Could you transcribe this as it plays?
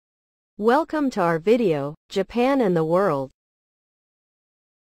Welcome to our video, Japan and the World.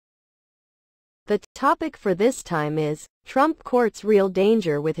 The topic for this time is, Trump courts real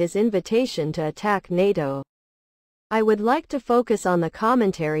danger with his invitation to attack NATO. I would like to focus on the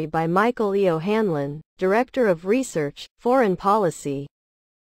commentary by Michael E. O'Hanlon, Director of Research, Foreign Policy.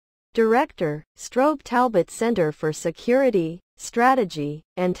 Director, Strobe Talbott Center for Security, Strategy,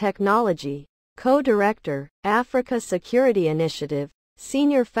 and Technology. Co-Director, Africa Security Initiative.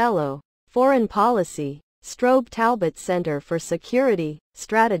 Senior Fellow, Foreign Policy, Strobe Talbott Center for Security,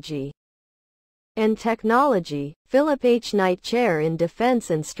 Strategy, and Technology. Philip H. Knight Chair in Defense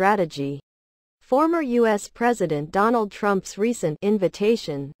and Strategy. Former U.S. President Donald Trump's recent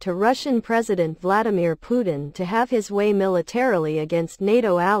invitation to Russian President Vladimir Putin to have his way militarily against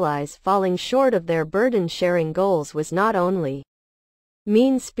NATO allies falling short of their burden-sharing goals was not only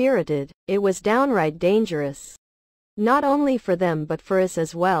mean-spirited, it was downright dangerous. Not only for them but for us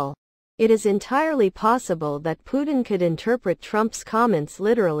as well. It is entirely possible that Putin could interpret Trump's comments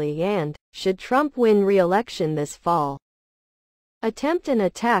literally and, should Trump win re-election this fall, attempt an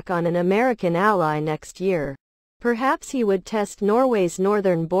attack on an American ally next year. Perhaps he would test Norway's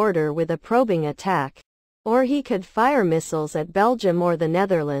northern border with a probing attack. Or he could fire missiles at Belgium or the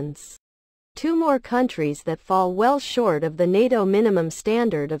Netherlands. Two more countries that fall well short of the NATO minimum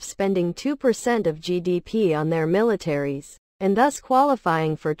standard of spending 2% of GDP on their militaries, and thus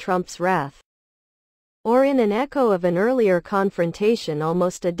qualifying for Trump's wrath. Or in an echo of an earlier confrontation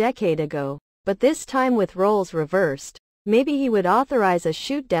almost a decade ago, but this time with roles reversed, maybe he would authorize a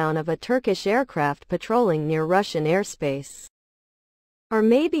shootdown of a Turkish aircraft patrolling near Russian airspace. Or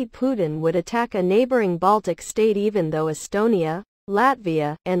maybe Putin would attack a neighboring Baltic state even though Estonia,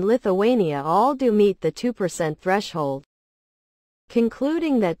 Latvia, and Lithuania all do meet the 2% threshold.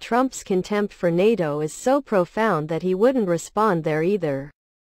 Concluding that Trump's contempt for NATO is so profound that he wouldn't respond there either.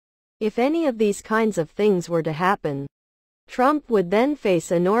 If any of these kinds of things were to happen, Trump would then face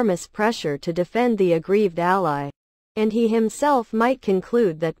enormous pressure to defend the aggrieved ally, and he himself might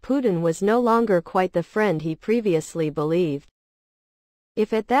conclude that Putin was no longer quite the friend he previously believed.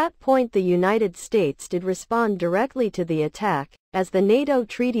 If at that point the United States did respond directly to the attack, as the NATO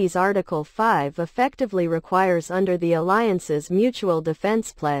Treaty's Article 5 effectively requires under the alliance's Mutual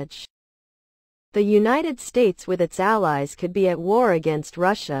Defense Pledge, the United States with its allies could be at war against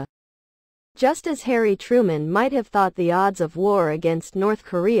Russia. Just as Harry Truman might have thought the odds of war against North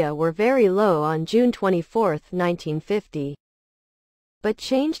Korea were very low on June 24, 1950. But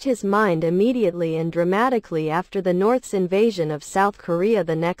changed his mind immediately and dramatically after the North's invasion of South Korea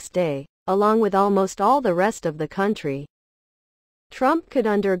the next day, along with almost all the rest of the country. Trump could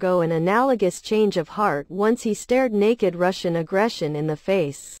undergo an analogous change of heart once he stared naked Russian aggression in the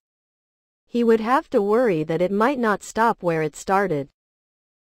face. He would have to worry that it might not stop where it started.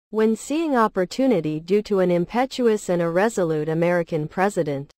 When seeing opportunity due to an impetuous and irresolute American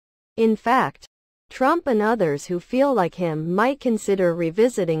president. In fact, Trump and others who feel like him might consider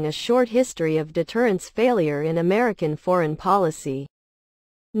revisiting a short history of deterrence failure in American foreign policy.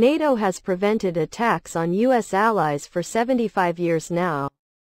 NATO has prevented attacks on U.S. allies for 75 years now.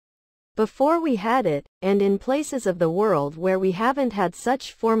 Before we had it, and in places of the world where we haven't had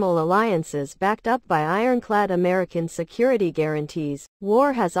such formal alliances backed up by ironclad American security guarantees,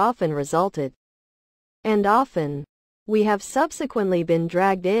 war has often resulted. And often, we have subsequently been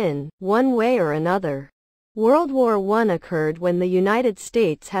dragged in, one way or another. World War I occurred when the United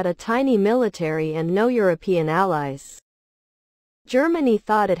States had a tiny military and no European allies. Germany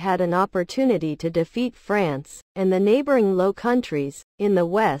thought it had an opportunity to defeat France, and the neighboring Low Countries, in the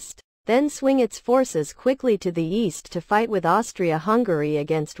West, then swing its forces quickly to the east to fight with Austria-Hungary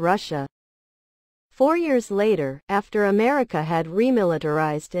against Russia. 4 years later, after America had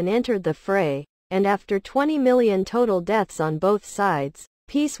remilitarized and entered the fray, and after 20 million total deaths on both sides,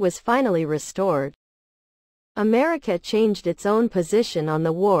 peace was finally restored. America changed its own position on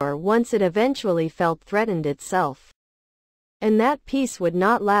the war once it eventually felt threatened itself. And that peace would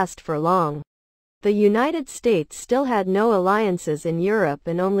not last for long. The United States still had no alliances in Europe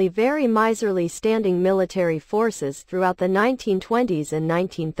and only very miserly standing military forces throughout the 1920s and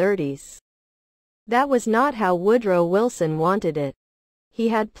 1930s. That was not how Woodrow Wilson wanted it. He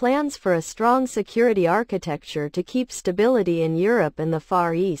had plans for a strong security architecture to keep stability in Europe and the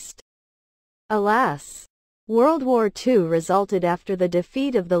Far East. Alas, World War II resulted after the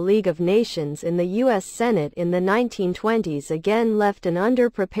defeat of the League of Nations in the U.S. Senate in the 1920s again left an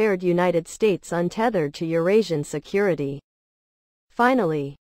underprepared United States untethered to Eurasian security.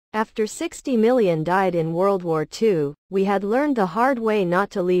 Finally, after 60 million died in World War II, we had learned the hard way not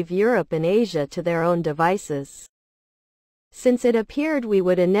to leave Europe and Asia to their own devices. since it appeared we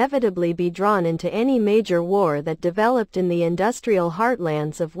would inevitably be drawn into any major war that developed in the industrial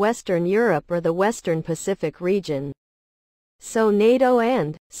heartlands of Western Europe or the Western Pacific region. So NATO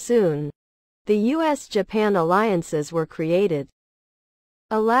and, soon, the US-Japan alliances were created.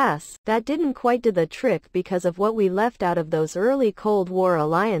 Alas, that didn't quite do the trick because of what we left out of those early Cold War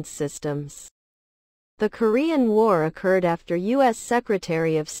alliance systems. The Korean War occurred after U.S.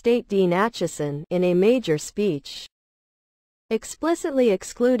 Secretary of State Dean Acheson, in a major speech, explicitly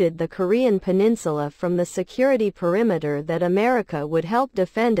excluded the Korean Peninsula from the security perimeter that America would help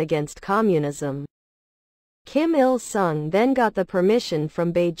defend against communism. Kim Il-sung then got the permission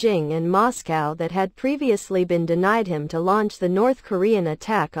from Beijing and Moscow that had previously been denied him to launch the North Korean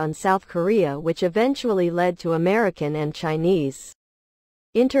attack on South Korea, which eventually led to American and Chinese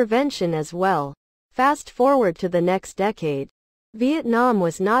intervention as well. Fast forward to the next decade. Vietnam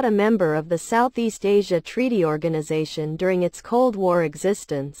was not a member of the Southeast Asia Treaty Organization during its Cold War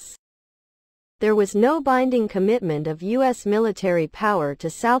existence. There was no binding commitment of U.S. military power to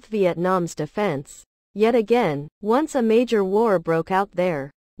South Vietnam's defense. Yet again, once a major war broke out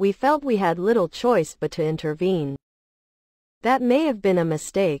there, we felt we had little choice but to intervene. That may have been a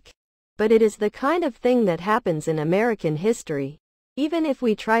mistake, but it is the kind of thing that happens in American history. Even if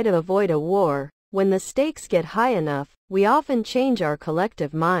we try to avoid a war, when the stakes get high enough, we often change our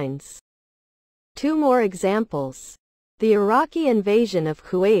collective minds. Two more examples. The Iraqi invasion of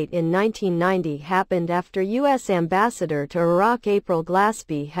Kuwait in 1990 happened after U.S. Ambassador to Iraq April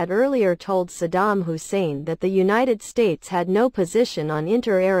Glaspie had earlier told Saddam Hussein that the United States had no position on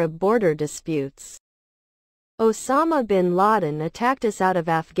inter-Arab border disputes. Osama bin Laden attacked us out of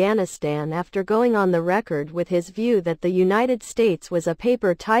Afghanistan after going on the record with his view that the United States was a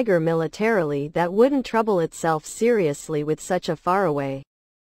paper tiger militarily that wouldn't trouble itself seriously with such a faraway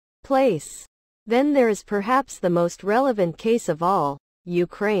place. Then there is perhaps the most relevant case of all,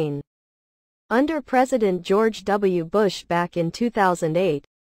 Ukraine. Under President George W. Bush back in 2008,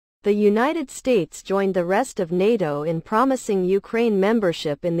 the United States joined the rest of NATO in promising Ukraine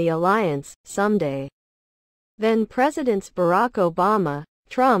membership in the alliance someday. Then Presidents Barack Obama,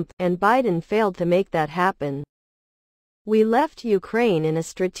 Trump, and Biden failed to make that happen. We left Ukraine in a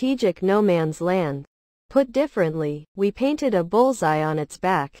strategic no-man's land. Put differently, we painted a bullseye on its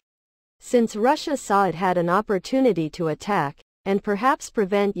back. Since Russia saw it had an opportunity to attack, and perhaps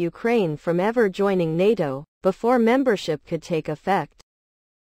prevent Ukraine from ever joining NATO, before membership could take effect.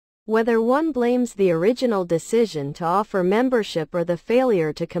 Whether one blames the original decision to offer membership or the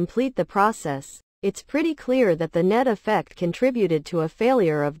failure to complete the process, it's pretty clear that the net effect contributed to a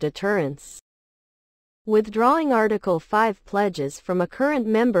failure of deterrence. Withdrawing Article 5 pledges from a current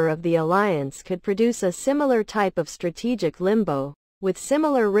member of the alliance could produce a similar type of strategic limbo, with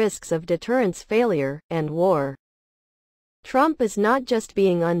similar risks of deterrence failure, and war. Trump is not just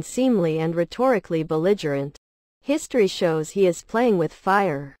being unseemly and rhetorically belligerent. History shows he is playing with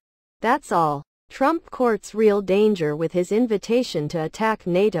fire. That's all. Trump courts real danger with his invitation to attack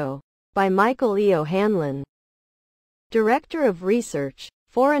NATO. By Michael E. O'Hanlon. Director of Research,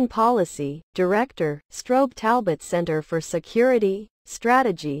 Foreign Policy, Director, Strobe Talbott Center for Security,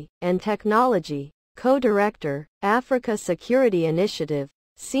 Strategy, and Technology, Co-Director, Africa Security Initiative,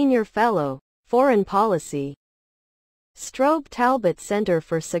 Senior Fellow, Foreign Policy. Strobe Talbott Center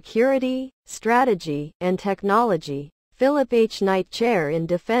for Security, Strategy, and Technology, Philip H. Knight Chair in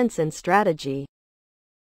Defense and Strategy.